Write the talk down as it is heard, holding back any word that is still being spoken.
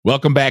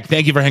Welcome back.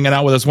 Thank you for hanging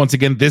out with us once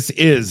again. This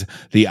is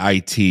the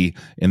IT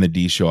in the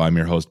D Show. I'm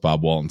your host,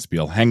 Bob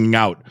Waltonspiel, hanging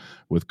out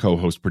with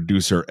co-host,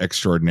 producer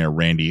extraordinaire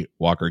Randy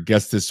Walker.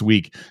 Guest this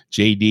week,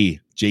 JD,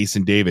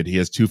 Jason David. He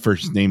has two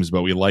first names,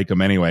 but we like him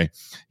anyway.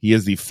 He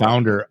is the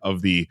founder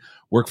of the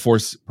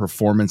Workforce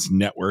Performance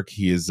Network.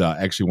 He is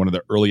actually one of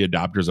the early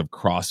adopters of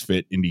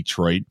CrossFit in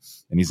Detroit,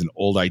 and he's an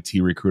old IT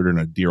recruiter and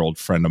a dear old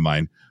friend of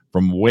mine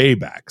from way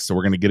back. So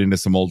we're going to get into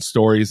some old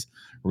stories.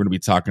 We're going to be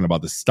talking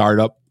about the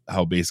startup,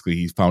 how basically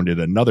he founded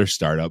another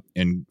startup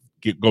and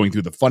going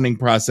through the funding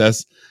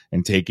process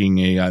and taking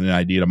an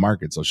idea to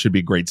market. So it should be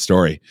a great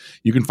story.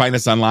 You can find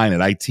us online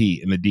at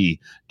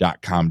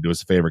itinthed.com. Do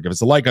us a favor. Give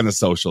us a like on the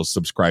socials.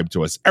 Subscribe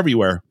to us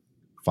everywhere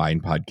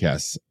fine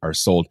podcasts are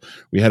sold.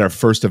 We had our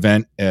first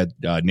event at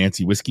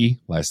Nancy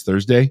Whiskey last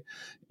Thursday,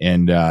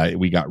 and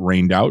we got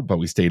rained out, but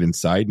we stayed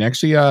inside and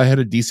actually had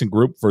a decent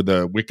group for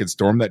the wicked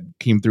storm that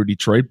came through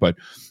Detroit. But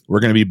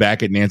we're going to be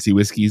back at Nancy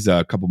Whiskey's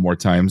a couple more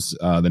times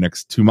the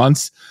next 2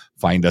 months.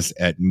 Find us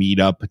at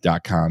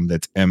meetup.com.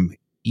 That's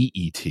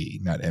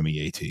MEET, not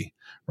MEAT,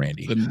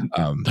 Randy.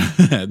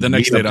 The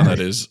next date on that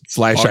is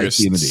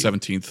August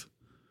 17th.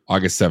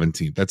 August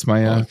 17th. That's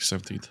my August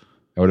 17th.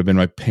 That would have been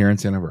my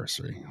parents'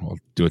 anniversary. We'll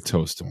do a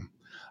toast to them.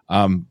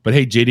 But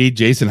hey, JD,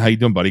 Jason, how you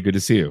doing, buddy? Good to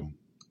see you.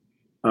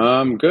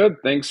 Good.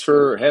 Thanks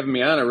for having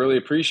me on. I really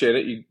appreciate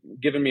it.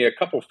 You've given me a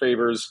couple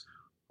favors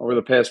over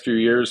the past few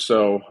years,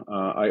 so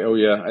I owe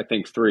you, I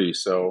think, 3.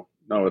 So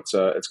no,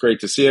 it's great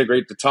to see you,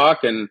 great to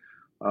talk, and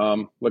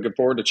looking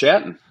forward to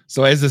chatting.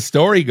 So as the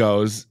story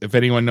goes, if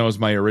anyone knows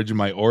my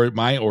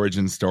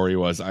origin story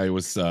was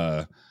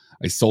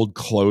I sold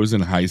clothes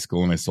in high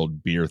school and I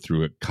sold beer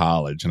through at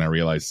college, and I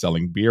realized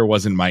selling beer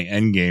wasn't my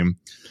end game.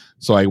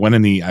 So I went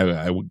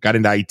I got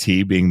into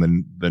IT, being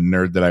the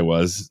nerd that I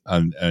was,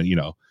 and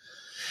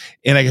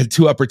I had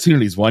 2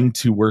 opportunities: one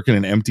to work in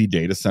an empty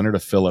data center to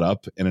fill it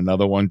up, and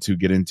another one to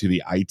get into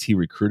the IT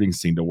recruiting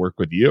scene to work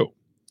with you.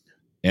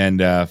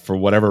 And for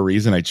whatever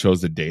reason, I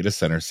chose the data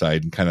center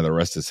side, and kind of the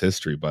rest is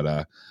history.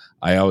 But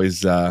I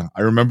always I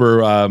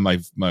remember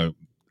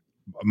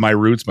my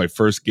roots, my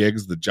first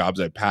gigs, the jobs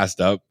I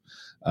passed up.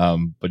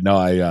 But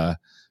no,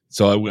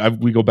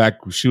 we go back,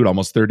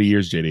 almost 30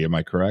 years, JD. Am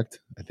I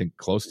correct? I think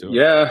close to it.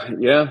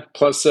 Yeah.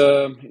 Plus,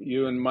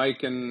 you and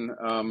Mike and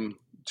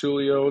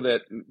Tulio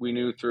that we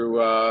knew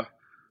through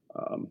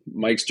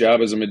Mike's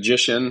job as a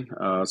magician.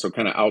 So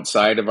kind of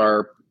outside of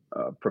our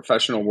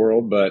professional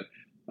world, but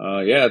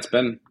it's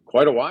been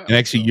quite a while. And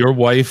actually, your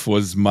wife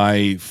was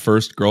my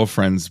first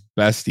girlfriend's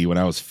bestie when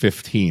I was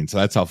 15. So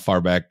that's how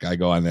far back I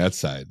go on that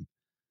side.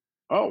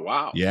 Oh,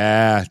 wow.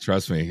 Yeah,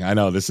 trust me. I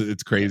know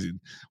it's crazy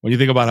when you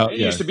think about how I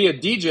used to be a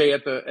DJ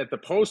at the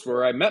Post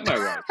where I met my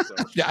wife.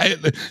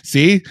 So.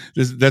 See,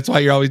 that's why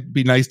you always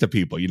be nice to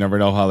people. You never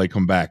know how they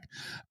come back.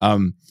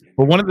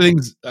 But one of the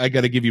things I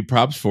got to give you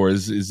props for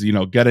is you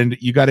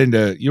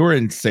were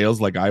in sales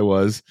like I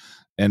was,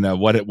 and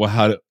what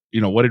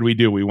did we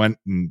do? We went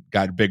and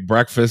got a big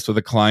breakfast with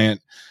a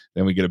client.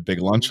 Then we get a big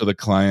lunch with a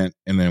client,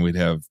 and then we'd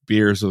have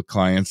beers with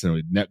clients, and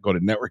we'd go to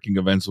networking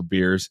events with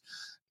beers,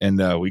 and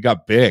we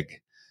got big.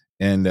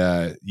 And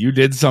you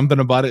did something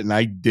about it, and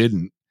I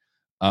didn't.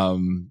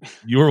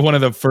 You were one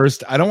of the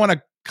first. I don't want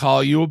to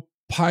call you a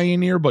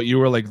pioneer, but you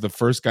were like the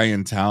first guy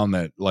in town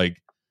that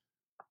like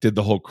did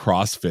the whole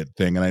CrossFit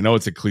thing. And I know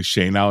it's a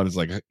cliche now, and it's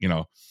like,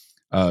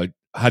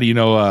 how do you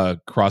know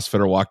a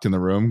CrossFitter walked in the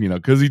room?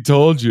 Because he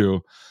told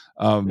you.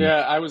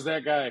 I was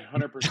that guy,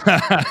 100%.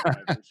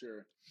 For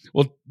sure.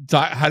 Well,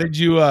 how did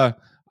you?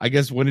 I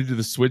guess when did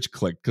the switch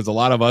click? Because a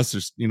lot of us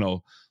are,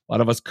 a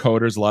lot of us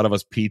coders, a lot of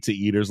us pizza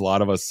eaters, a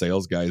lot of us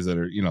sales guys that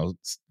are,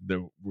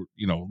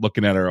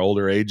 looking at our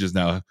older ages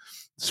now.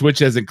 Switch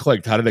hasn't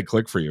clicked. How did it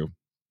click for you?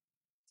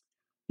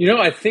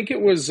 I think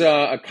it was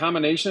a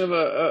combination of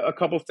a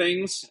couple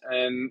things.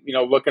 And,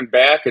 looking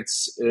back,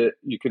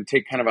 you can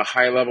take kind of a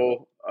high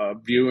level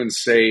view and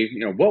say,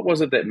 what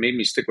was it that made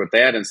me stick with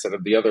that instead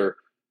of the other,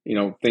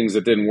 things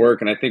that didn't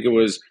work. And I think it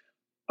was,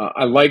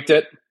 I liked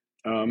it.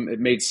 It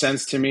made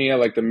sense to me. I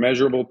liked the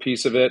measurable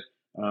piece of it.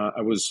 I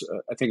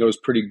think I was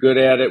pretty good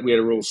at it. We had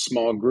a real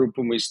small group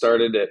when we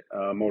started at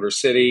Motor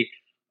City.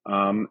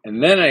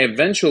 And then I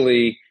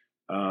eventually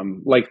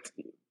found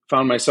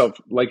myself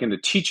liking to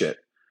teach it.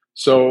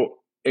 So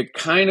it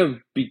kind of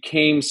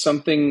became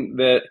something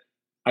that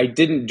I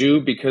didn't do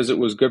because it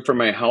was good for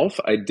my health.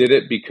 I did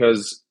it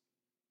because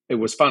it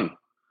was fun.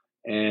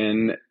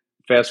 And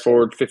fast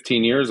forward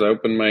 15 years, I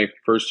opened my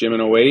first gym in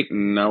 2008,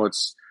 and now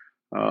it's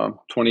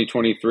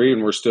 2023,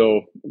 and we're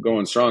still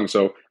going strong.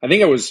 So I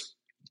think I was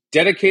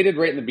dedicated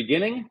right in the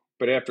beginning,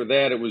 but after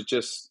that, it was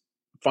just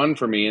fun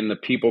for me, and the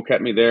people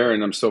kept me there,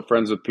 and I'm still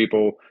friends with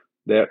people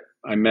that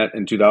I met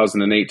in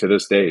 2008 to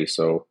this day.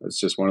 So it's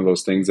just one of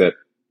those things that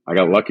I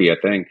got lucky, I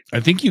think. I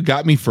think you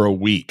got me for a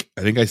week.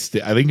 I think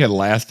I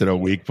lasted a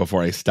week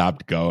before I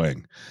stopped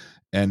going.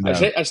 And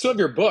I still have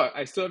your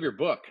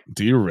book.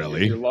 Do you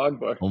really? Your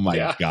logbook. Oh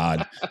my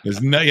God. There's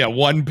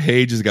one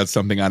page has got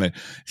something on it.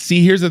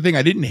 See, here's the thing.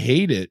 I didn't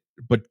hate it,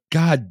 but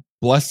God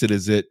bless it,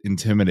 is it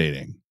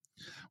intimidating?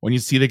 when you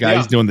see the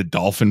guys doing the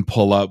dolphin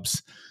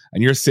pull-ups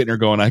and you're sitting there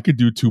going, I could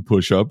do 2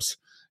 push-ups,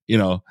 you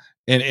know,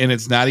 and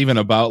it's not even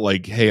about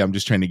like, hey, I'm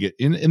just trying to get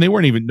in. And they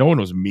weren't even, no one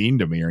was mean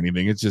to me or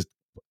anything. It's just,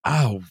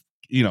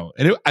 you know,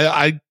 and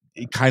I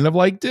kind of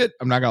liked it.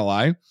 I'm not gonna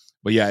lie,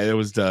 but yeah, that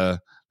was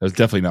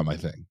definitely not my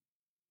thing.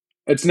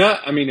 It's not,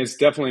 I mean, it's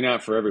definitely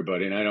not for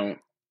everybody. And I don't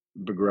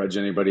begrudge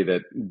anybody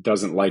that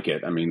doesn't like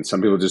it. I mean,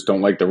 some people just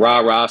don't like the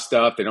rah-rah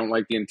stuff. They don't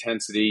like the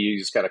intensity. You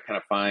just got to kind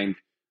of find,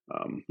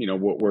 you know,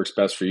 what works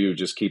best for you.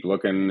 Just keep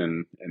looking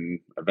and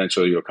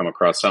eventually you'll come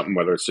across something,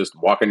 whether it's just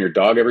walking your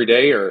dog every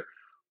day or,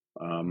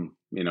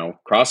 you know,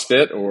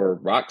 CrossFit or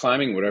rock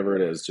climbing, whatever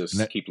it is,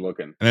 just keep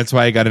looking. And that's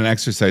why I got an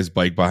exercise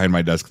bike behind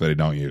my desk that I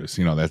don't use.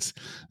 You know, it's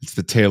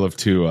the tale of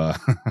two.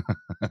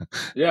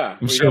 Yeah.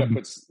 I'm sure.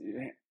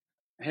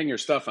 Hang your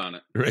stuff on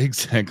it.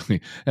 Exactly.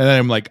 And then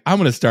I'm like, I'm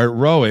going to start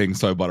rowing.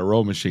 So I bought a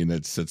row machine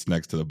that sits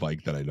next to the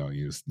bike that I don't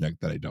use.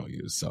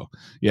 So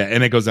yeah.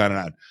 And it goes on and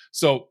on.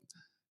 So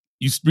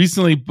you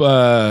recently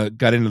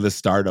got into the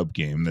startup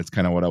game. That's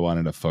kind of what I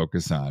wanted to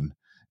focus on.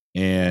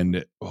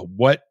 And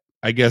what,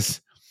 I guess,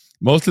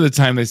 most of the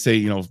time they say,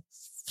 you know,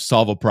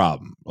 solve a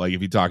problem. Like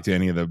if you talk to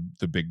any of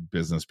the big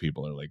business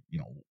people, are like, you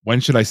know,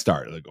 when should I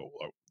start? Like,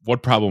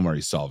 what problem are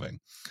you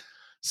solving?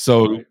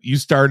 So you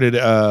started,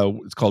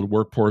 it's called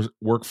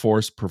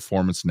Workforce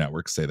Performance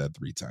Network. Say that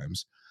 3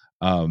 times.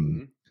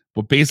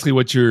 But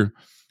basically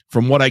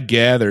from what I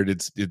gathered,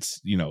 it's,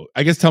 you know,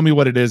 I guess tell me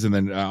what it is. And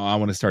then I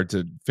want to start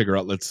to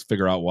let's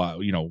figure out why,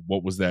 you know,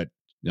 what was that,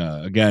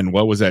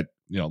 what was that,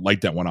 you know,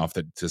 light that went off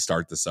to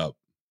start this up?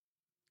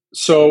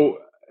 So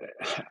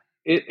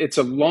it's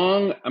a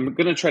long, I'm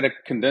going to try to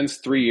condense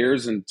 3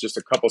 years in just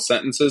a couple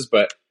sentences,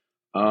 but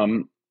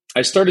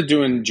I started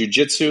doing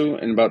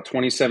jujitsu in about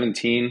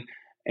 2017.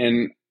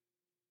 And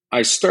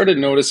I started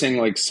noticing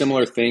like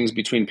similar things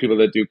between people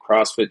that do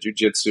CrossFit,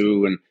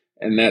 jujitsu,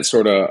 and that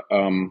sort of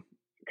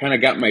kind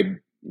of got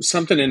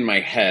something in my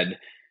head.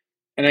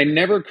 And I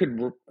never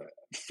could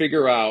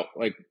figure out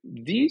like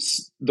the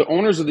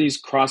owners of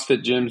these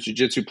CrossFit gyms,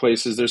 jujitsu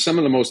places, they're some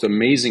of the most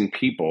amazing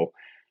people.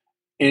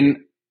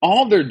 And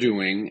all they're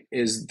doing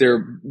is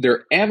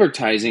their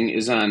advertising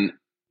is on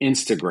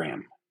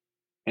Instagram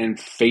and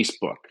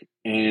Facebook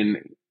and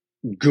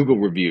Google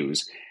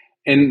reviews.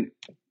 And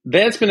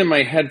that's been in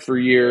my head for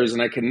years,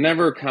 and I could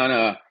never kind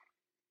of,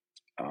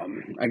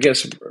 I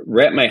guess,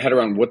 wrap my head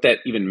around what that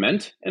even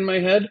meant in my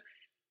head.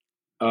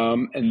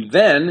 And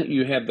then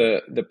you have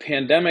the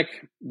pandemic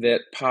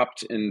that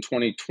popped in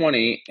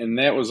 2020, and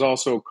that was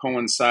also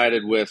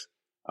coincided with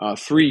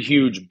 3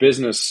 huge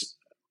business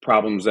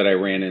problems that I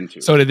ran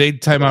into. So did they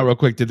time out real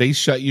quick? Did they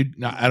shut you?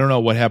 I don't know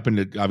what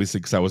happened,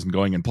 obviously, because I wasn't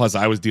going in. Plus,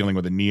 I was dealing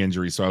with a knee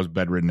injury, so I was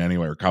bedridden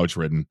anyway, or couch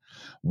ridden.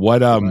 What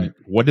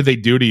did they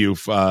do to you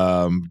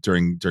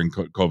during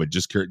COVID?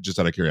 Just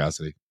out of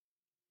curiosity.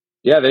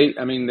 Yeah,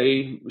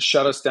 they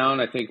shut us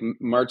down, I think,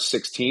 March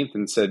 16th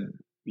and said,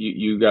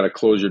 you got to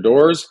close your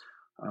doors.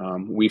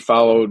 We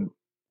followed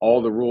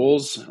all the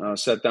rules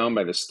set down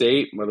by the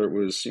state, whether it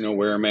was, you know,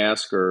 wear a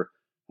mask or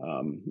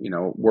you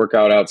know, work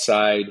out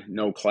outside,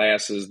 no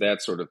classes,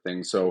 that sort of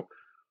thing. So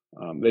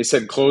they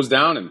said close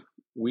down, and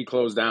we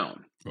closed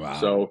down. Wow.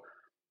 So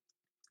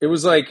it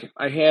was like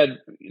I had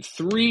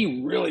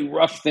 3 really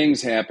rough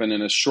things happen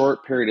in a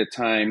short period of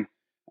time.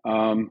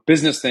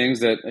 Business things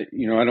that,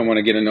 you know, I don't want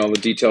to get into all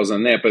the details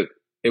on that, but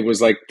it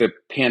was like the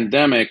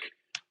pandemic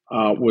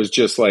was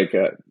just like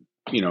a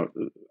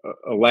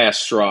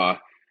last straw.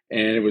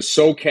 And it was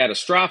so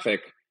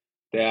catastrophic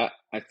that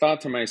I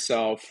thought to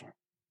myself,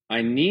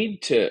 I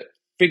need to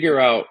figure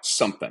out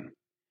something.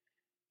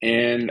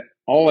 And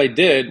all I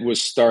did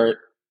was start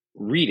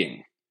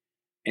reading.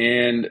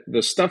 And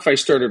the stuff I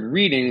started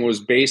reading was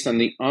based on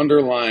the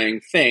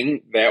underlying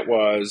thing that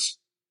was,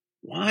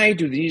 why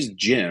do these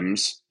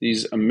gyms,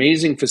 these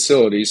amazing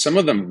facilities, some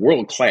of them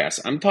world class,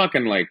 I'm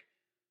talking like,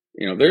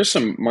 you know, there's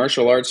some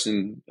martial arts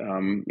and,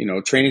 you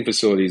know, training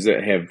facilities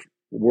that have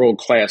world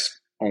class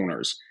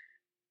owners.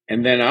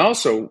 And then I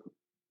also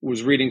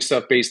was reading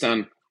stuff based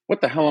on,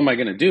 what the hell am I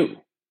going to do?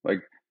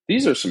 Like,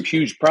 these are some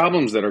huge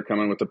problems that are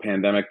coming with the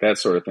pandemic, that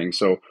sort of thing.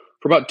 So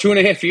for about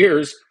 2.5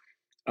 years,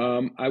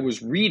 I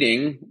was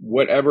reading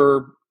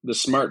whatever the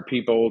smart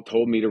people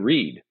told me to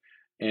read,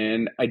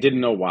 and I didn't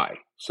know why.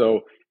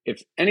 So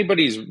if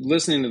anybody's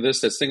listening to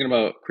this that's thinking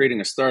about creating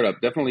a startup,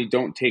 definitely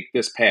don't take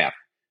this path.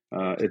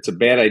 It's a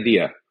bad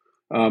idea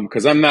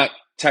because I'm not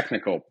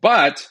technical,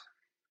 but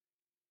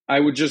I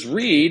would just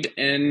read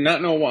and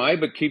not know why,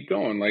 but keep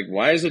going. Like,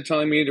 why is it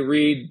telling me to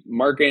read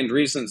Mark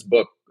Andreessen's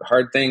book,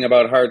 Hard Thing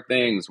About Hard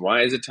Things?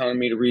 Why is it telling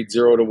me to read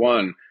 0 to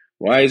 1?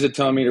 Why is it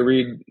telling me to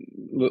read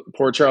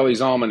Poor Charlie's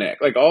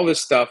Almanac? Like all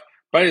this stuff.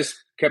 But I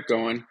just kept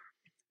going.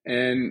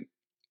 And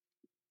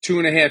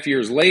 2.5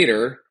 years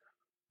later,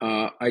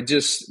 I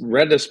just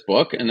read this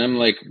book and I'm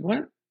like,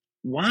 what?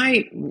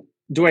 Why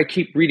do I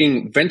keep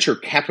reading venture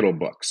capital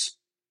books?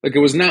 Like, it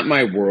was not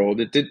my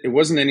world. It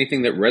wasn't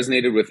anything that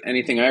resonated with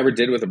anything I ever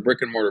did with a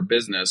brick and mortar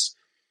business.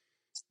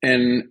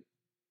 And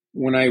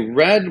when I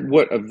read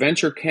what a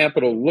venture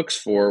capital looks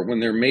for when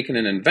they're making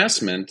an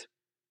investment,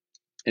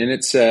 and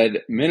it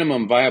said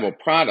minimum viable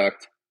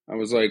product, I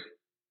was like,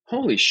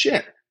 holy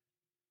shit,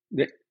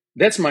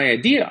 that's my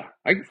idea.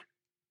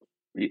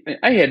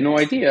 I had no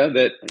idea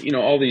that,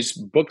 all these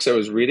books I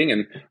was reading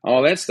and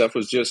all that stuff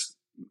was just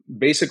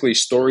basically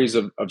stories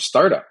of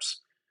startups.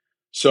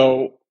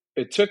 So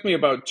it took me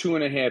about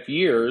 2.5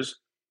 years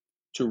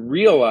to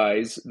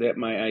realize that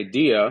my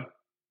idea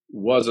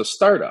was a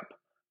startup.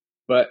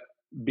 But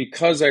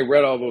because I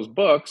read all those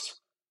books,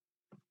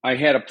 I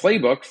had a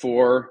playbook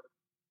for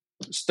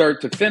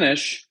start to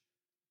finish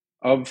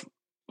of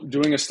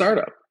doing a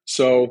startup.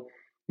 So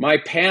my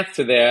path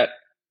to that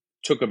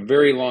took a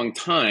very long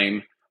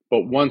time,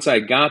 but once I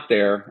got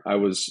there, I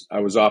was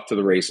off to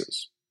the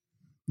races.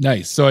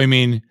 Nice. So I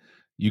mean,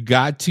 you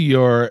got to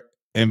your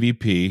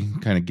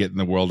MVP, kind of getting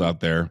the world out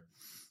there.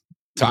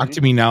 Talk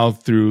to me now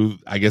through,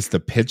 I guess, the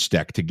pitch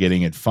deck to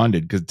getting it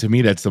funded, because to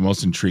me that's the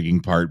most intriguing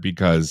part,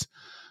 because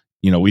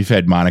we've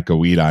had Monica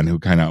Weed on, who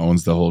kind of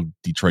owns the whole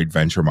Detroit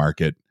venture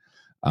market.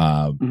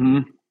 But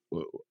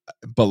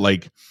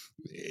like,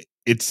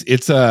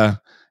 it's a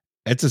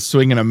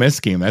swing and a miss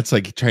game. That's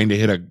like trying to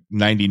hit a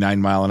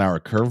 99 mile an hour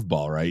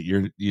curveball, right?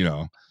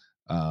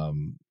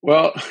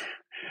 Well,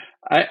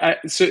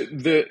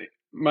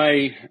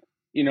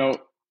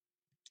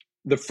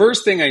 the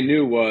first thing I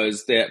knew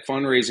was that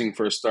fundraising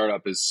for a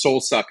startup is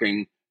soul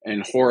sucking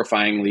and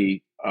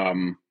horrifyingly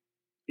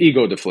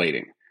ego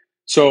deflating.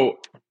 So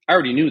I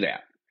already knew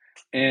that.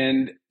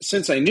 And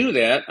since I knew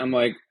that, I'm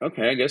like,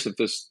 okay, I guess if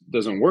this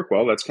doesn't work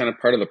well, that's kind of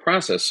part of the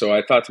process. So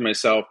I thought to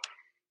myself,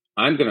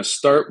 I'm going to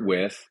start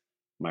with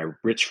my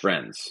rich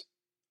friends.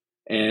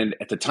 And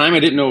at the time I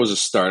didn't know it was a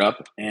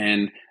startup,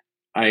 and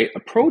I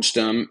approached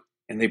them,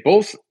 and they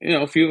both,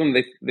 a few of them,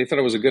 they thought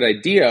it was a good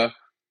idea,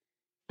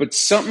 but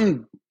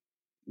something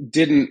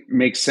didn't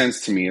make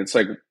sense to me. It's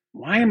like,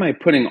 why am I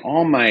putting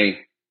all my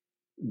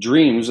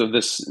dreams of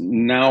this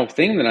now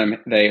thing that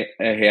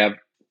I have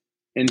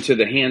into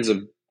the hands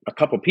of a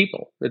couple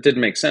people? That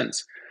didn't make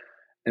sense.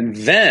 And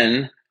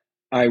then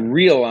I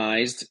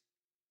realized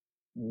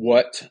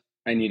what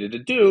I needed to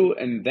do,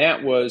 and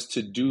that was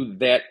to do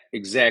that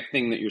exact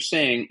thing that you're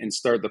saying and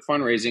start the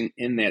fundraising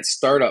in that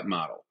startup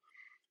model.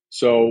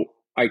 So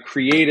I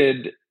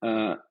created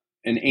an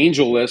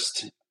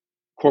AngelList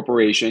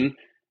corporation.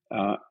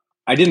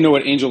 I didn't know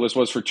what AngelList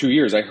was for 2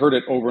 years. I heard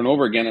it over and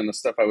over again on the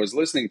stuff I was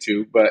listening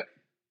to. But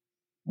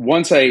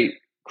once I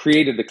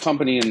created the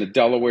company in the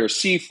Delaware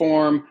C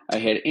form, I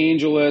had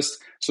AngelList.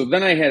 So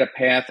then I had a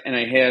path, and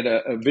I had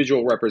a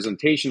visual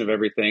representation of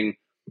everything.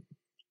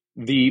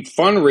 The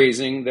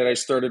fundraising that I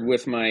started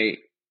with my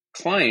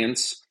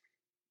clients,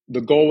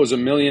 the goal was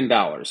 $1 million,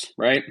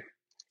 right?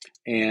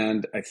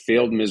 And I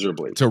failed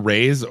miserably. To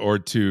raise or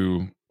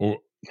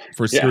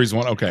for Series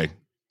 1? Okay.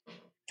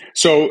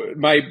 So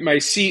my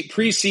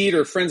pre-seed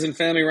or friends and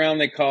family round,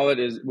 they call it,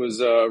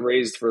 was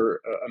raised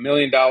for $1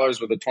 million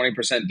with a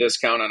 20%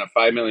 discount on a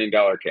 $5 million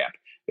cap.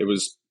 It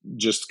was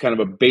just kind of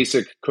a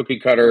basic cookie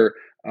cutter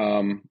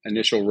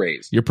initial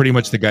raise. You're pretty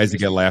much the guys that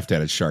get laughed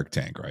at Shark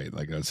Tank, right?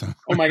 Like that's.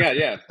 Oh my God,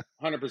 yeah,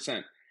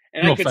 100%.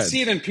 And I could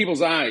see it in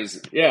people's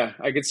eyes. Yeah,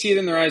 I could see it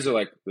in their eyes. They're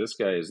like, "This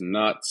guy is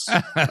nuts,"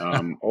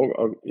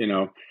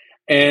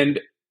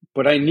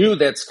 But I knew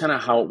that's kind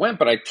of how it went.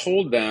 But I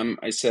told them,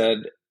 I said,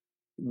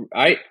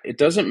 it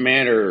doesn't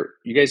matter.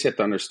 You guys have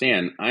to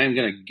understand, I am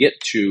going to get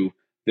to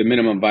the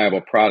minimum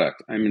viable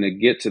product. I'm going to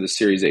get to the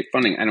Series A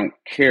funding. I don't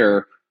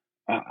care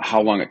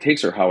how long it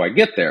takes or how I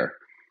get there.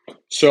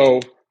 So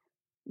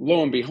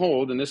lo and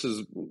behold, and this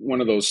is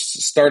one of those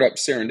startup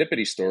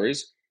serendipity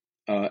stories,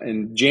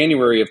 in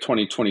January of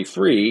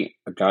 2023,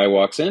 a guy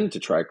walks in to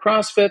try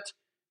CrossFit,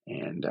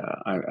 and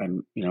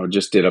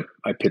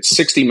I pitched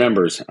 60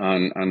 members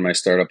on my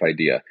startup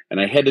idea,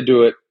 and I had to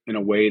do it in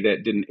a way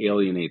that didn't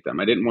alienate them.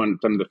 I didn't want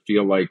them to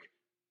feel like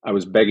I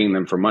was begging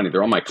them for money.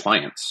 They're all my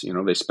clients.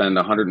 They spend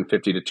 $150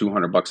 to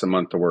 $200 a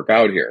month to work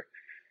out here.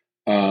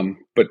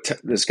 But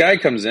this guy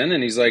comes in,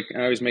 and he's like,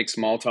 I always make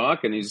small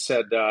talk, and he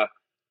said, I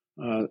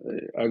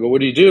go,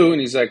 "What do you do?"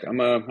 And he's like, I'm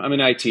in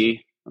IT.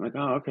 I'm like,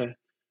 "Oh, okay."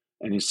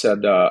 And he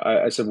said,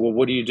 I said, "Well,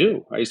 what do you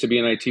do?" I used to be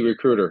an IT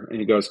recruiter. And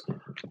he goes,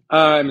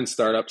 "I'm in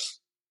startups."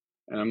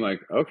 And I'm like,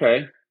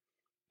 "Okay."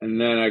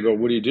 And then I go,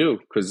 "What do you do?"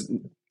 Because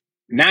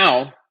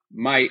now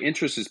my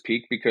interest is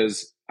piqued,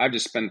 because I've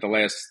just spent the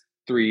last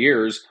 3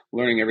 years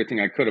learning everything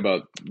I could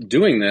about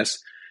doing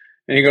this.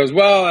 And he goes,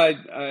 "Well,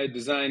 I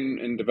design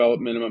and develop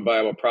minimum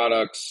viable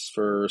products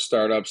for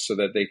startups so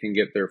that they can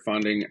get their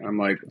funding." I'm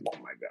like, oh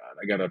my God,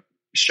 I got to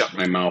shut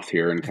my mouth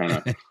here and kind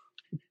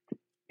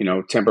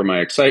of, temper my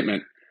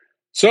excitement.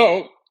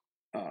 So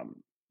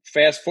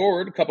fast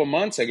forward a couple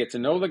months, I get to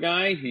know the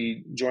guy.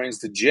 He joins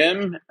the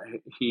gym.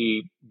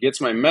 He gets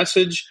my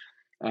message.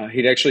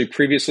 He'd actually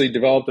previously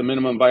developed a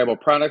minimum viable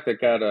product that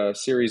got a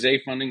Series A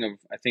funding of,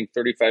 I think,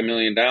 $35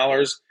 million.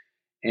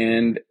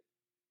 And,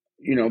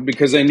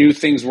 because I knew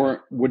things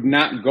would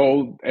not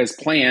go as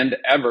planned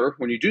ever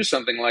when you do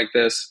something like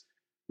this,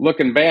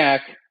 looking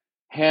back,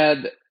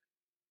 had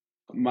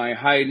my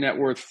high net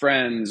worth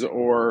friends,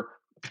 or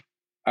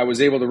I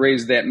was able to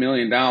raise that $1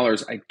 million,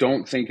 I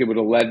don't think it would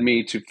have led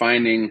me to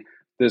finding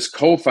this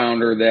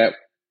co-founder that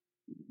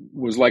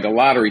was like a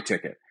lottery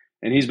ticket,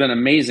 and he's been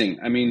amazing.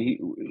 I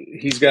mean,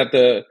 he's got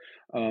the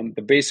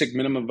basic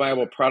minimum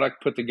viable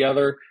product put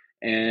together,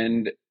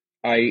 and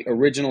I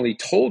originally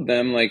told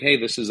them, like, hey,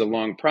 this is a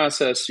long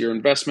process. Your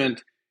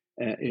investment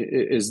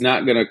is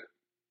not going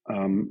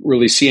to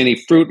really see any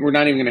fruit. We're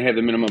not even going to have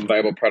the minimum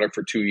viable product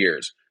for 2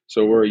 years.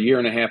 So we're a year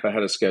and a half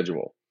ahead of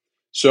schedule.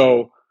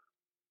 So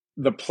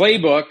the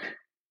playbook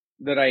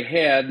that I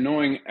had,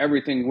 knowing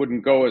everything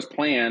wouldn't go as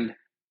planned,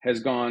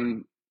 has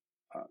gone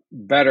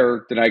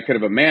better than I could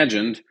have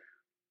imagined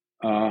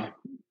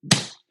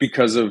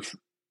because of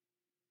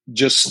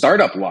just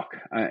startup luck.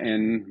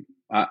 And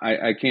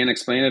I can't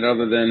explain it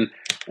other than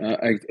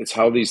it's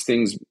how these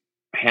things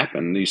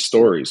happen, these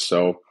stories.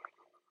 So,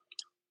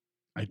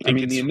 I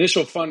mean, the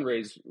initial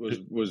fundraise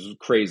was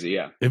crazy.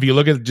 Yeah. If you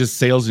look at just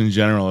sales in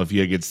general, if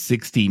you get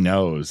 60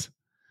 no's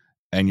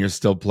and you're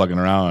still plugging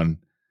around,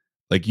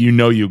 like,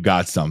 you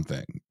got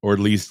something, or at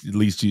least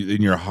you,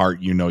 in your heart,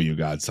 you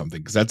got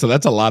something, because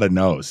that's a lot of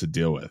no's to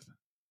deal with.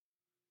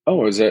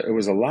 Oh, it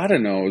was a lot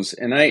of no's,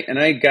 and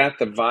I got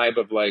the vibe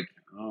of like,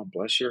 oh,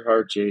 bless your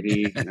heart,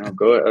 JD.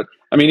 Go ahead.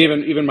 I mean,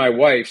 even my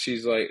wife,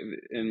 she's like,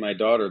 and my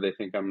daughter, they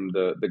think I'm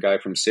the guy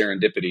from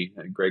Serendipity,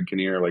 Greg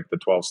Kinnear, like the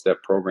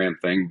 12-step program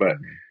thing. But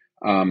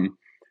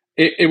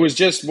it was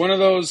just one of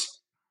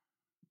those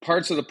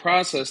parts of the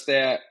process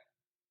that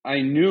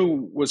I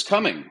knew was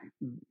coming,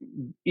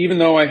 even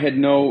though I had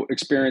no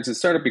experience in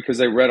startup,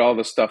 because I read all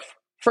the stuff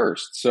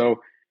first.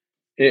 So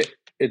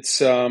it's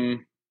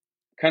kind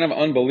of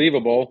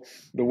unbelievable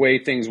the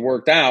way things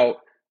worked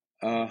out.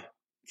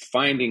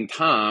 Finding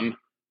Tom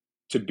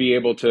to be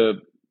able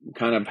to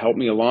kind of help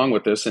me along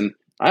with this. And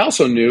I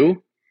also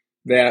knew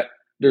that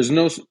there's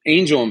no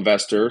angel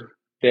investor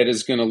that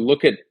is going to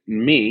look at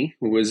me,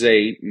 who is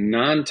a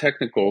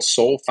non-technical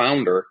sole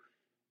founder,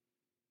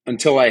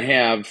 until I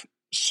have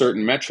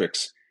certain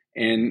metrics.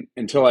 And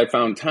until I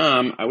found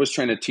Tom, I was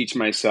trying to teach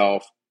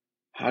myself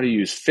how to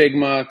use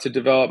Figma to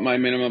develop my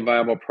minimum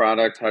viable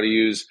product, how to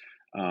use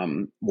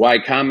Y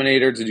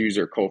Combinator to use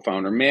their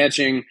co-founder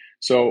matching.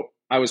 So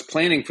I was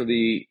planning for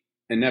the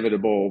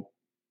inevitable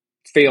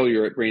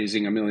failure at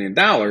raising $1 million,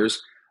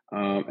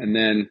 and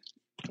then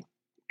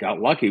got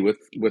lucky with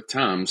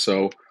Tom.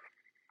 So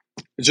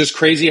it's just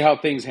crazy how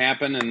things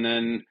happen. And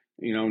then,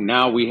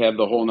 now we have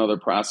the whole nother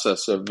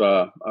process of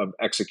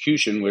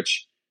execution,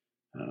 which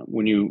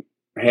when you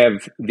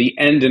have the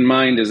end in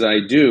mind, as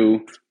I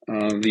do,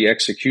 the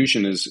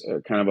execution is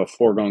kind of a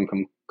foregone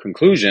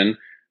conclusion,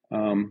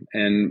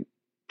 and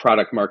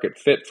product market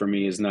fit for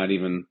me is not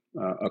even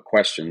a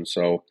question.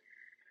 So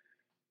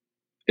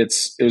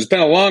it's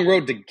been a long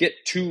road to get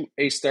to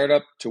a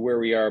startup to where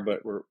we are,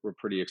 but we're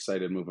pretty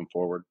excited moving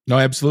forward. No,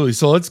 absolutely.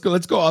 So let's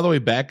go all the way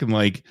back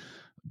and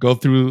go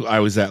through. I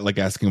was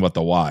asking about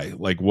the why.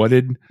 Like, what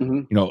did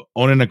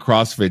owning a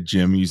CrossFit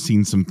gym? You've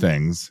seen some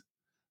things.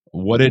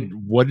 What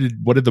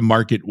was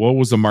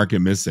the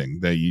market missing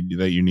that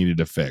you needed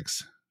to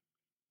fix?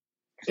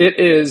 It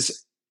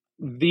is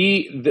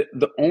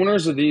the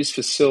owners of these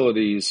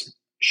facilities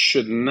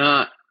should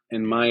not,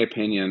 in my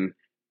opinion,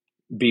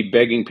 be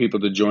begging people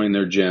to join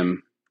their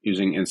gym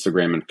using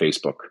Instagram and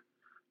Facebook.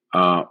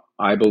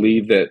 I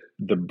believe that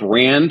the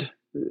brand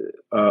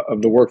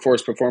of the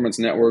Workforce Performance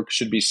Network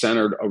should be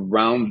centered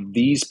around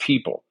these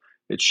people.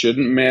 It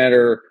shouldn't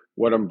matter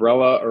what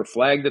umbrella or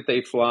flag that they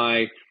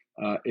fly.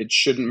 It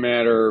shouldn't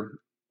matter,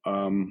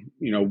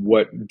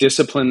 what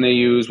discipline they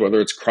use, whether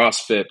it's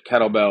CrossFit,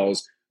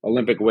 kettlebells,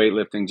 Olympic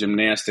weightlifting,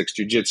 gymnastics,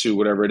 jiu-jitsu,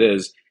 whatever it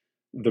is.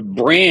 The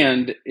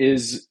brand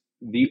is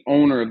the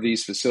owner of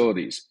these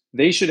facilities.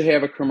 They should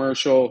have a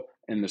commercial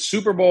in the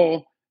Super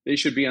Bowl. They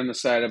should be on the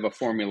side of a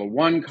Formula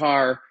One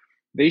car.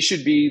 They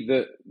should be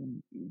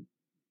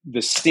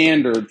the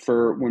standard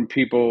for when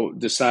people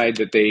decide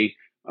that they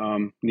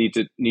need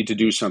to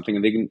do something.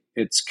 And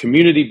it's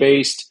community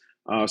based,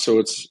 so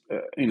it's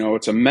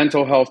it's a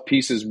mental health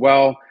piece as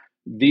well.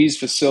 These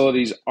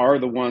facilities are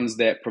the ones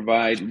that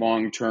provide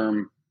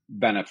long-term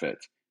benefit,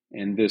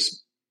 and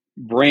this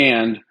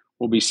brand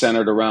will be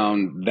centered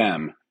around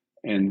them.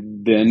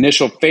 And the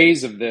initial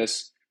phase of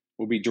this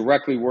will be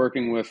directly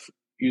working with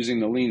using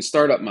the lean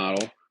startup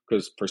model,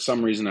 because for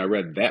some reason I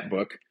read that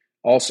book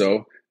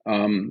also.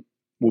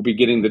 We'll be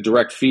getting the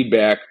direct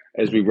feedback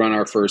as we run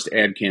our first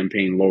ad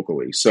campaign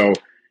locally. So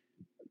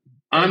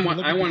I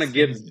want to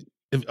give.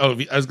 I was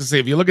going to say,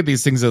 if you look at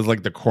these things as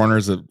like the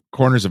corners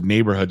of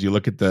neighborhoods, you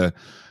look at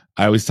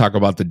I always talk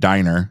about the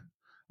diner.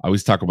 I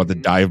always talk about the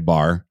dive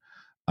bar.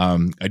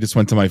 I just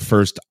went to my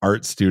first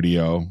art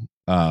studio.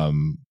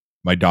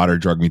 My daughter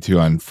drugged me to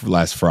on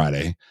last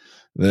Friday.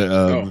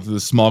 The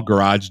small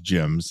garage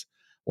gyms,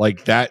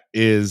 like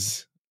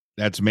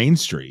that's Main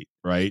Street,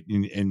 right?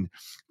 And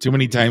too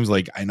many times,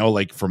 like, I know,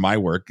 like, for my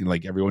work,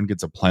 like, everyone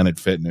gets a Planet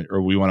Fitness,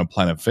 or we want a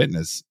Planet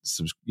Fitness.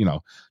 So, did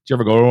you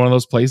ever go to one of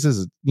those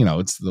places?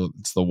 It's the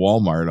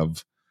Walmart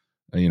of,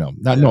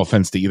 no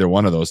offense to either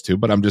one of those two,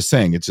 but I'm just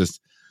saying, it's just,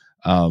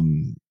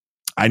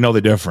 I know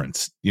the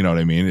difference. You know what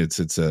I mean? It's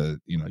a,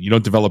 you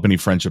don't develop any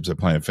friendships at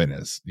Planet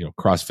Fitness.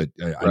 CrossFit,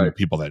 I know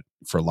people that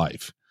for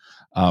life.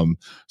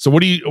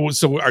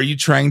 So are you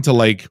trying to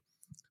like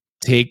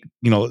take,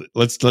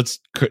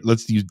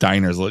 let's use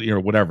diners,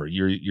 whatever.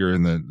 You're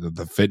in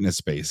the fitness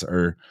space,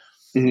 or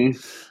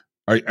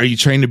are you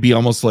trying to be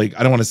almost like,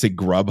 I don't want to say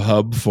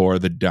Grubhub for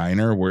the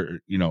diner,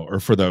 where, or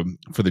for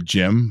the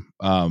gym,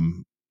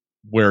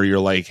 where you're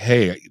like,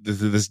 hey,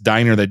 this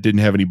diner that didn't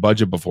have any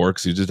budget before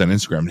because it's just on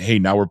Instagram. Hey,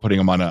 now we're putting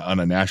them on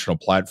a national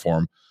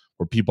platform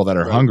where people that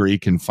are hungry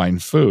can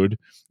find food.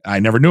 I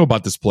never knew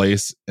about this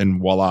place, and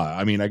voila.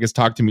 I mean, I guess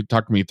talk to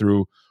me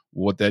through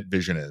what that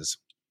vision is.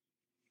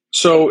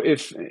 So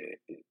if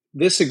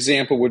this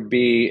example would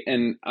be,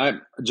 and I,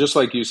 just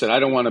like you said, I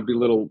don't want to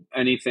belittle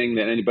anything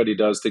that anybody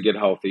does to get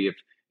healthy.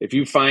 If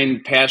you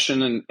find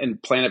passion in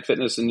Planet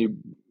Fitness and you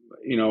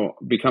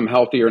become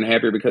healthier and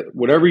happier, because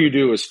whatever you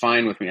do is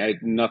fine with me. I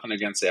have nothing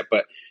against that.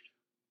 But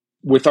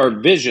with our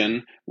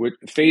vision, with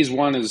phase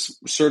 1 is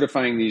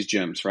certifying these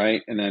gyms,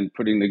 right? And then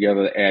putting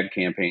together the ad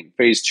campaign.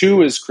 Phase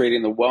 2 is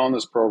creating the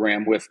wellness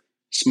program with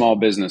small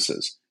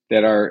businesses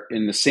that are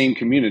in the same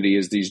community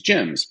as these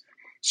gyms.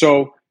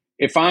 So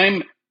if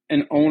I'm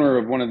an owner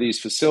of one of these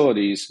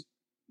facilities,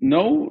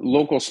 no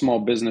local small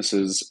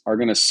businesses are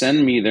going to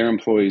send me their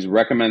employees,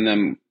 recommend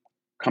them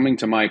coming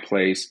to my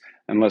place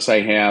unless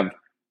I have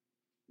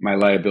my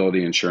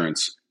liability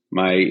insurance,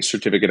 my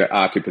certificate of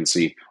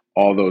occupancy,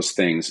 all those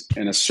things,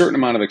 and a certain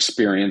amount of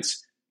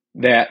experience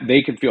that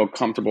they can feel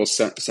comfortable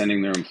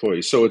sending their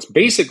employees. So it's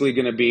basically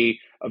going to be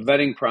a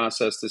vetting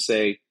process to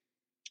say,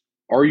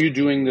 are you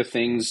doing the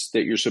things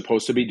that you're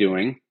supposed to be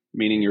doing?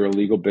 Meaning you're a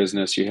legal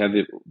business, you have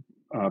the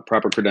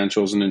proper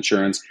credentials and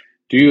insurance.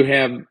 Do you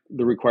have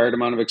the required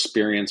amount of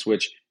experience,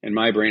 which in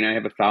my brain, I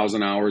have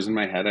 1,000 hours in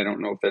my head. I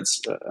don't know if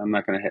that's, I'm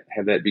not going to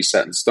have that be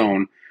set in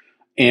stone.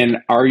 And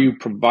are you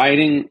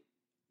providing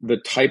the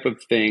type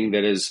of thing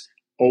that is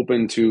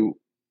open to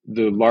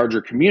the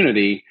larger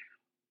community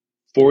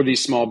for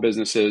these small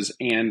businesses?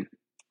 And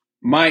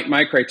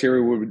my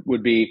criteria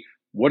would be,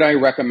 would I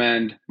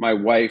recommend my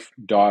wife,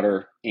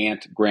 daughter,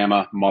 aunt,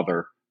 grandma,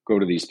 mother go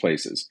to these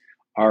places?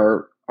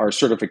 Our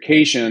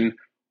certification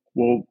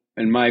will,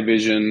 in my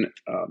vision,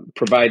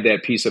 provide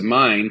that peace of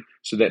mind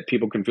so that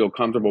people can feel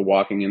comfortable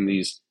walking in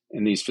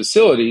these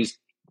facilities,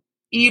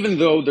 even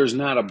though there's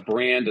not a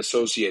brand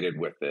associated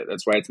with it.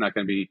 That's why it's not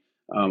going to be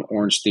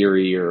Orange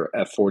Theory or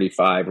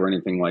F45 or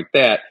anything like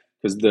that,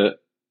 because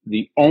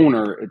the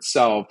owner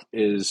itself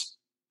is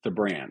the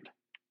brand.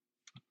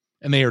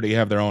 And they already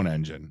have their own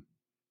engine.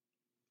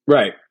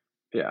 Right.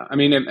 Yeah. I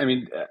mean, and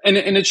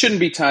it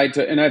shouldn't be tied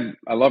to, and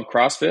I love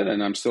CrossFit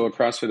and I'm still a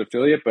CrossFit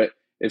affiliate, but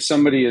if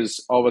somebody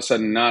is all of a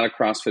sudden not a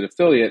CrossFit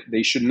affiliate,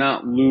 they should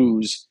not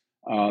lose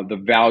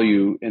the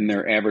value in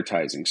their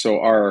advertising. So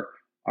our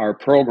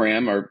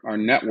program, our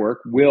network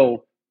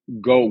will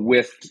go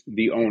with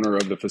the owner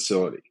of the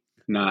facility,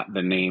 not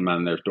the name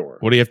on their door.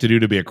 What do you have to do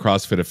to be a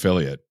CrossFit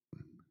affiliate?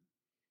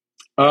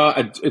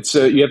 It's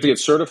you have to get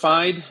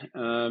certified.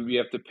 You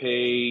have to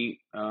pay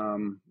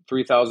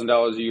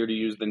 $3,000 a year to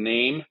use the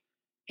name,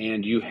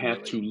 and you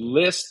have to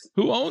list.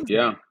 Who owns it?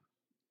 Yeah,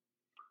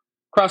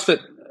 CrossFit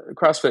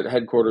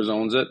headquarters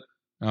owns it.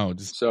 Oh,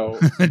 just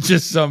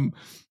some.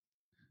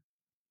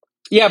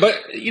 Yeah, but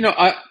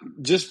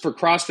just for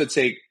CrossFit's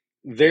sake,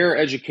 their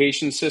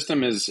education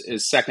system is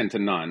second to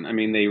none. I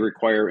mean, they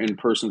require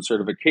in-person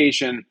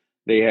certification.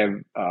 They have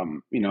a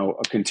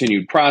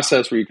continued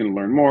process where you can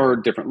learn more,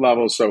 different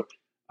levels. So,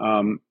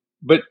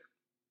 but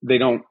they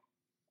don't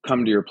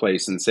come to your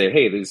place and say,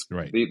 "Hey,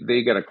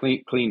 they got a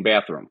clean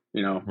bathroom,"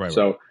 Right.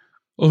 So,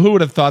 well, who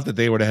would have thought that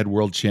they would have had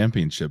world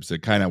championships?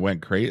 It kind of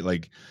went crazy.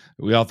 Like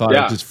we all thought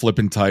of just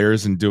flipping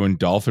tires and doing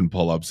dolphin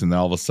pull-ups, and then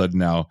all of a sudden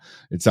now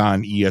it's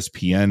on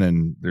ESPN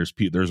and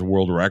there's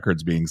world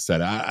records being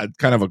set. I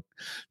kind of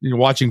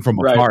watching from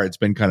afar, It's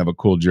been kind of a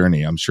cool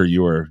journey. I'm sure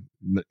you were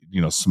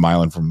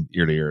smiling from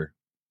ear to ear.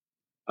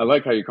 I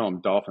like how you call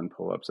them dolphin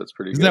pull-ups. That's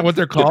pretty. Isn't that what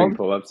they're called? Kipping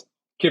pull-ups.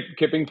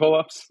 Kipping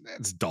pull-ups.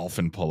 It's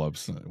dolphin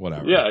pull-ups.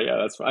 Whatever.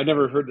 Yeah. I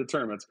never heard the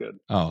term. That's good.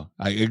 Oh,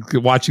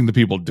 watching the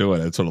people do it.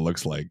 That's what it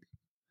looks like.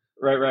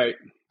 Right.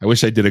 I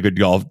wish I did a good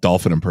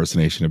dolphin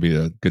impersonation. It'd be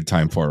a good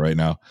time for it right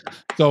now.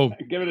 So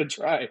give it a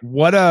try.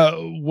 What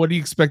do you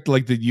expect?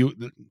 Like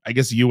I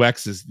guess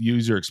UX is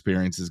user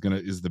experience is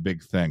the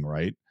big thing,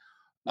 right?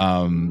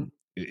 Can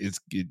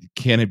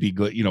it be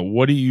good?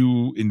 What are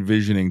you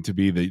envisioning to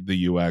be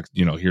the UX?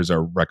 Here's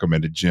our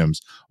recommended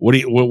gyms. What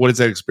is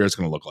that experience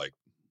going to look like?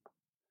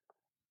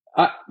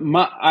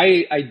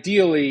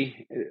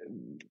 Ideally,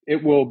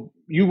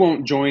 you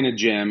won't join a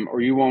gym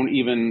or you won't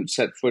even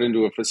set foot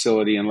into a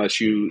facility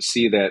unless you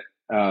see that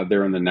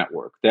they're in the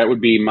network. That would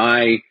be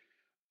my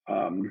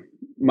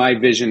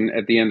vision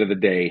at the end of the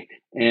day.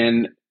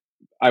 And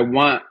I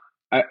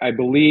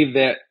believe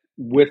that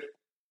with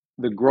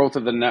the growth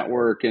of the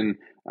network and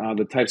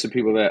the types of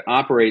people that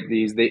operate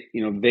these, they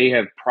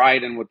have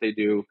pride in what they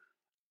do.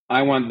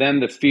 I want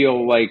them to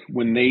feel like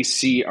when they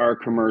see our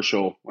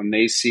commercial, when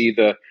they see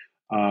the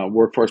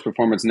Workforce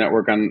Performance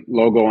Network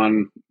logo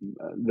on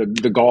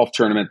the golf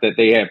tournament that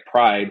they have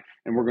Pride,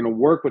 and we're going to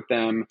work with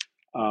them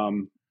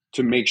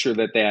to make sure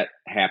that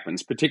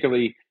happens,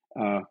 particularly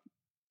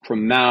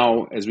from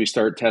now as we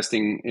start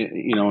testing,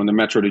 in the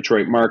Metro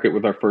Detroit market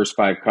with our first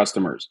 5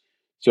 customers.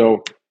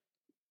 So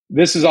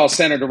this is all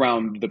centered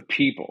around the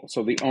people.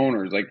 So the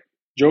owners, like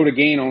Joe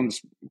DeGain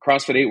owns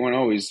CrossFit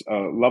 810. He's a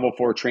level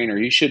 4 trainer.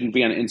 He shouldn't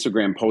be on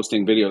Instagram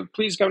posting videos.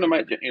 Please come to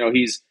my,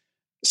 he's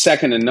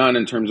second to none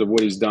in terms of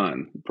what he's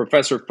done.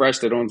 Professor Fresh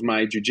that owns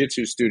my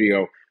jiu-jitsu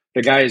studio,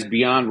 the guy is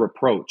beyond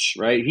reproach,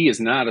 right? He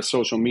is not a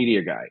social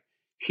media guy.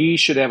 He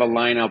should have a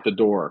line out the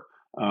door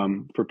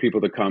for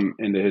people to come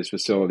into his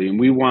facility. And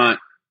we want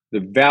the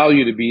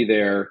value to be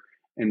there,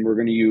 and we're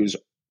going to use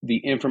the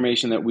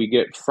information that we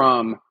get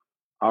from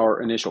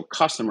our initial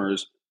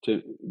customers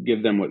to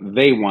give them what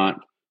they want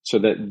so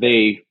that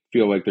they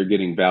feel like they're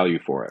getting value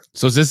for it.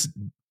 So is this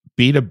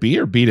B2B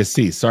or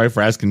B2C? Sorry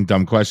for asking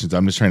dumb questions.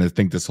 I'm just trying to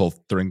think this whole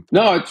thing.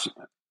 No,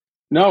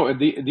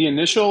 the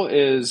initial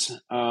is,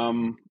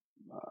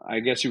 I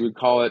guess you would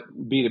call it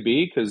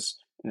B2B because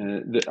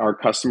our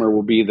customer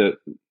will be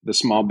the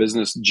small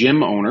business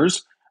gym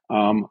owners.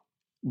 The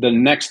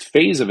next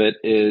phase of it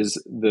is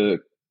the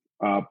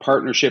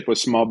partnership with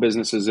small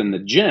businesses in the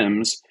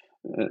gyms.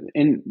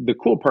 And the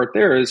cool part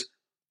there is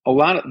a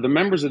lot of the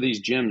members of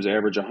these gyms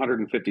average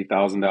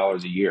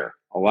 $150,000 a year.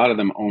 A lot of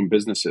them own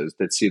businesses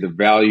that see the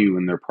value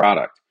in their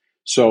product.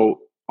 So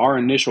our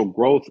initial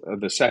growth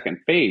of the second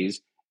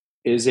phase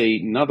is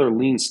another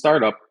lean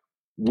startup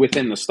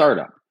within the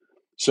startup.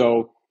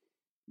 So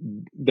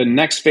the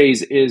next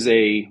phase is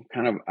a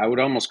kind of, I would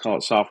almost call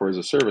it software as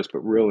a service, but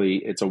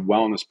really it's a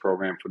wellness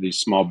program for these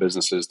small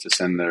businesses to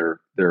send their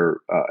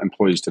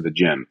employees to the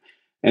gym.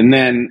 And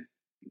then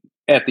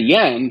at the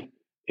end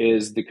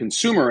is the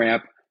consumer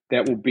app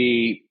that will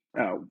be,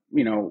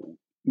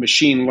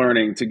 machine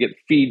learning to get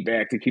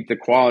feedback, to keep the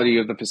quality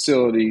of the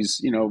facilities,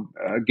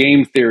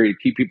 game theory, to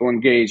keep people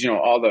engaged,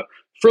 all the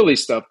frilly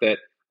stuff that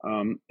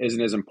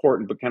isn't as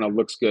important, but kind of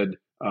looks good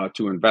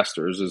to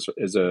investors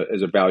as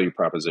a value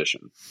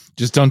proposition.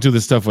 Just don't do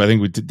the stuff. I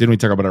think didn't we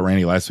talk about it,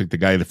 Randy, last week? The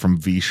guy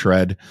from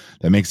V-Shred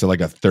that makes it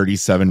like a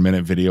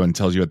 37-minute video and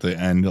tells you at the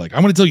end, like,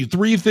 I'm going to tell you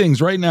 3 things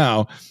right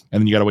now,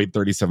 and then you got to wait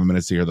 37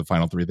 minutes to hear the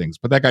final 3 things.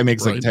 But that guy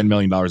makes like $10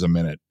 million a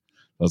minute.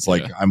 It's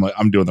like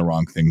I'm doing the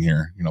wrong thing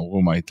here. Who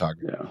am I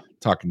talking?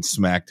 Talking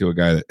smack to a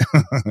guy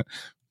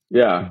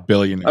that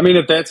billion. I mean,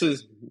 if that's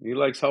he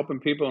likes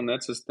helping people and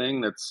that's his thing.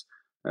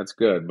 That's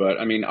good. But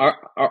I mean,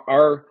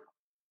 our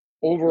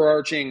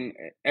overarching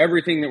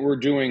everything that we're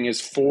doing is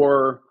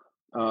for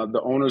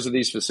the owners of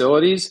these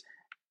facilities.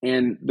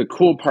 And the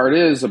cool part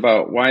is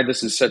about why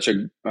this is such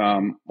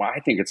why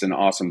I think it's an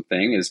awesome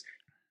thing is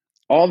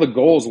all the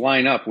goals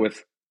line up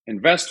with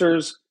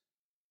investors,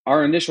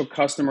 our initial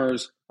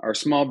customers, our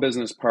small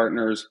business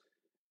partners.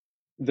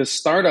 The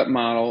startup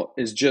model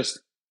is just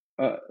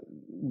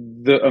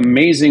the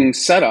amazing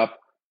setup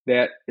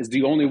that is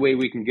the only way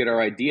we can get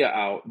our idea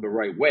out the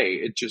right way.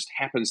 It just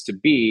happens to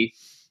be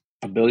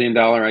 $1 billion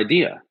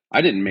idea.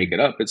 I didn't make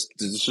it up. It's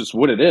just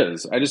what it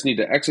is. I just need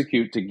to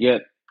execute to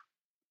get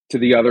to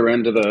the other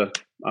end of the,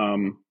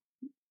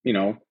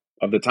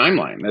 of the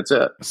timeline. That's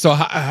it. So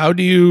how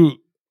do you,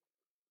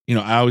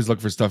 I always look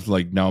for stuff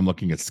like now I'm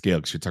looking at scale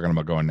because you're talking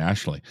about going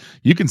nationally.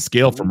 You can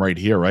scale from right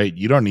here, right?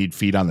 You don't need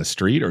feet on the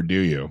street, or do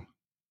you?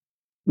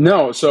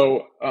 No.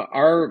 So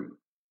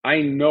I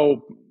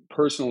know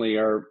personally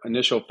our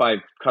initial 5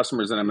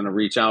 customers that I'm going to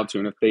reach out to,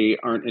 and if they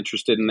aren't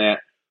interested in that,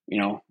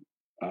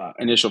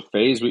 initial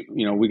phase,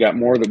 we got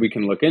more that we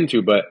can look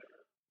into. But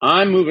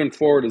I'm moving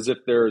forward as if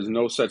there is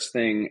no such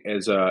thing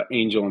as a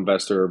angel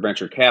investor or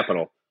venture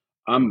capital.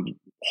 I'm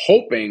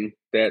hoping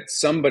that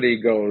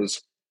somebody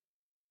goes,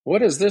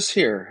 what is this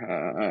here?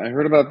 I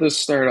heard about this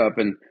startup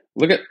and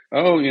look at,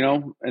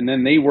 and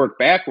then they work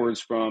backwards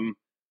from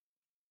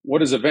what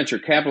does a venture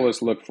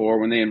capitalist look for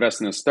when they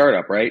invest in a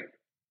startup, right?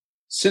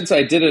 Since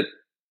I did it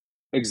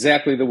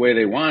exactly the way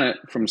they want it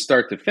from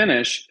start to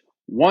finish,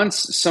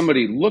 once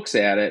somebody looks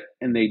at it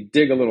and they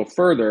dig a little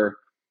further,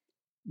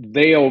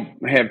 they'll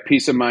have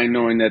peace of mind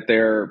knowing that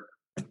their,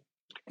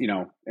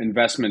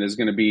 investment is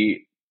going to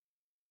be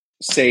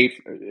safe,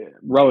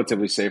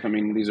 relatively safe. I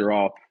mean, these are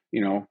all,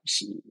 you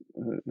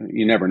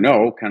never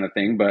know kind of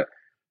thing. But,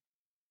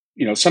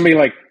 somebody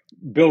like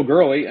Bill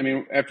Gurley, I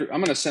mean, I'm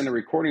going to send a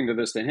recording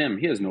to him.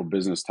 He has no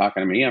business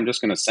talking to me. I'm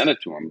just going to send it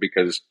to him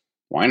because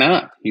why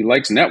not? He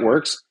likes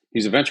networks.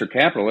 He's a venture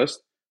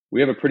capitalist. We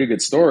have a pretty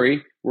good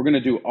story. We're going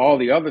to do all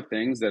the other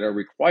things that are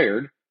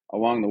required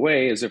along the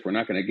way as if we're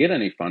not going to get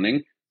any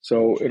funding.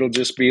 So it'll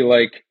just be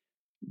like,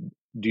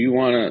 do you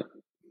want to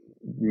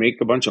make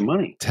a bunch of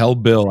money? Tell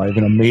Bill I have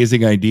an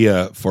amazing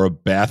idea for a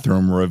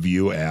bathroom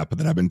review app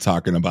that I've been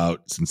talking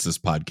about since this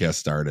podcast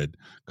started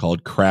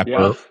called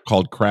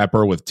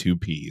Crapper with 2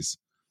 P's.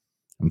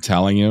 I'm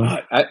telling you.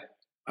 I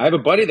have a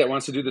buddy that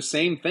wants to do the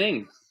same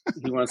thing.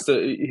 He wants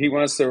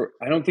to,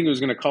 I don't think he was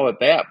going to call it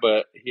that,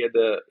 but he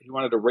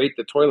wanted to rate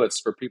the toilets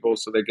for people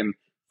so they can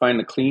find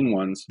the clean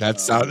ones.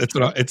 It's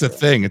a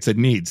thing. It's a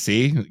need.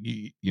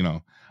 See,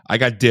 I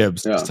got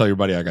dibs. Yeah. Just tell your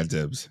buddy I got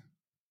dibs.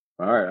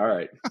 All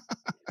right.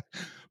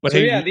 But so,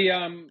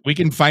 hey, we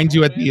can find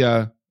you at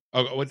the.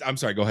 I'm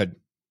sorry. Go ahead.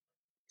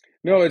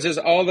 No, it's just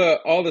all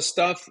the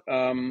stuff.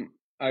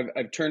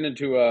 I've turned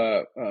into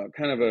a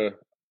kind of a,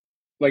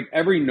 like,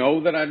 every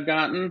no that I've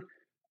gotten,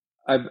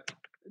 I've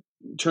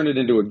turned it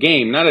into a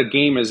game. Not a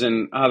game as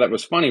in, that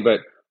was funny, but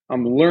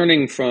I'm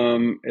learning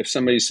from if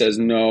somebody says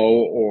no,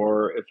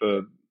 or if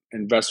a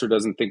investor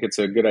doesn't think it's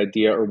a good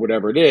idea or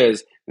whatever it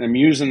is, and I'm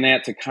using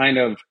that to kind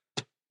of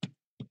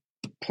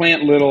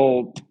plant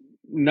little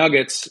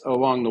nuggets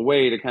along the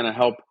way to kind of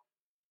help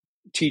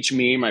teach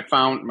me, my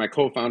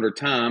co-founder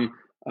Tom,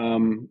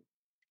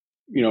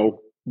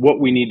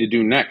 what we need to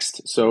do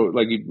next. So,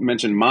 like you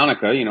mentioned,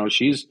 Monica,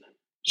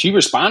 she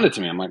responded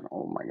to me. I'm like,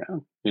 oh my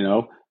God,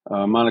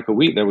 Monica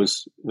Wheat. That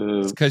was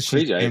because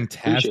she's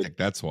fantastic.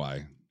 That's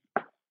why.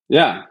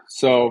 Yeah.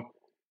 So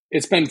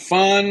it's been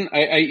fun.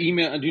 I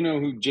email. Do you know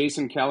who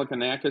Jason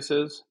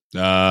Kalakanakis is?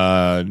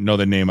 No,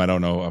 the name. I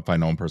don't know if I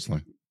know him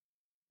personally.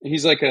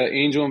 He's like an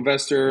angel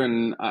investor,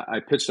 and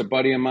I pitched a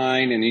buddy of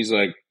mine, and he's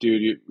like,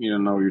 dude, you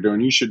don't know what you're doing.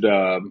 You should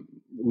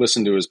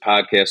listen to his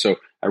podcast. So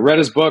I read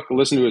his book,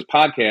 listened to his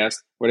podcast.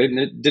 What I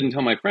didn't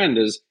tell my friend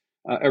is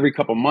every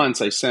couple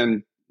months I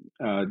send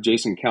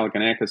Jason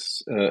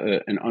Kalakanakis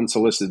an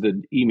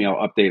unsolicited email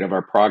update of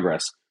our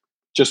progress,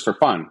 just for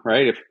fun,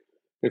 right?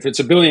 If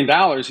it's $1 billion,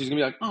 he's gonna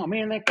be like, oh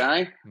man, that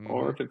guy. Mm-hmm.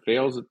 Or if it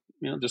fails,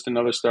 just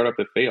another startup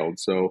that failed.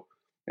 So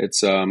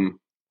it's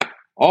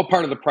all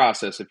part of the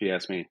process, if you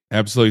ask me.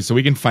 Absolutely. So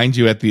we can find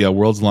you at the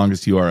world's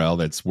longest URL.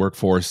 That's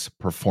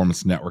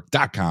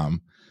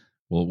workforceperformancenetwork.com.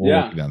 We'll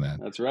work on that.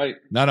 That's right.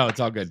 No, it's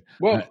all good.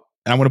 Well, and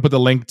I'm going to put the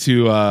link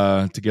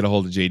to get a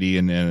hold of JD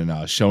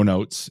in show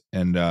notes.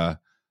 And I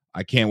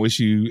can't wish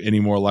you any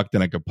more luck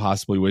than I could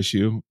possibly wish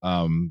you.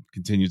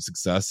 Continued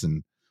success,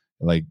 and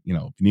if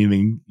you need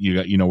anything,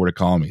 you know where to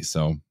call me.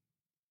 So.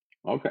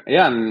 Okay.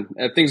 Yeah. And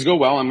if things go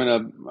well, I'm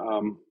going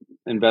to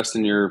invest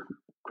in your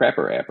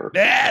Crapper Apper.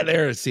 Yeah,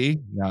 there. See,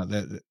 all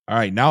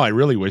right. Now I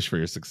really wish for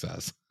your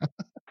success.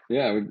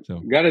 Yeah, we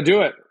got to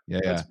do it.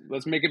 Yeah,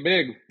 let's make it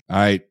big. All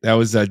right, that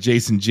was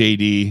Jason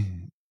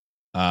JD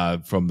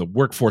from the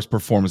Workforce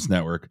Performance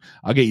Network.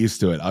 I'll get used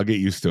to it.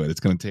 It's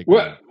going to take.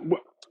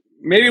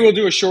 Maybe we'll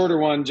do a shorter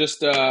one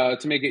just to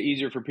make it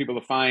easier for people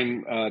to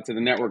find to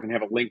the network and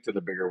have a link to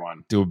the bigger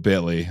one. Do a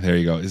Bitly. There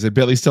you go. Is it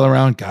Bitly still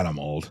around? God, I'm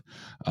old.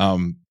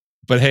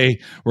 But hey,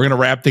 we're going to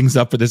wrap things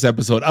up for this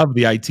episode of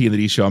the IT and the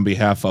D Show. On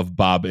behalf of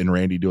Bob and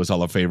Randy, do us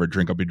all a favor.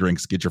 Drink up your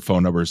drinks. Get your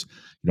phone numbers.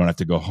 You don't have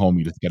to go home.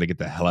 You just got to get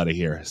the hell out of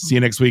here. See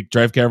you next week.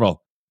 Drive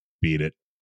careful. Beat it.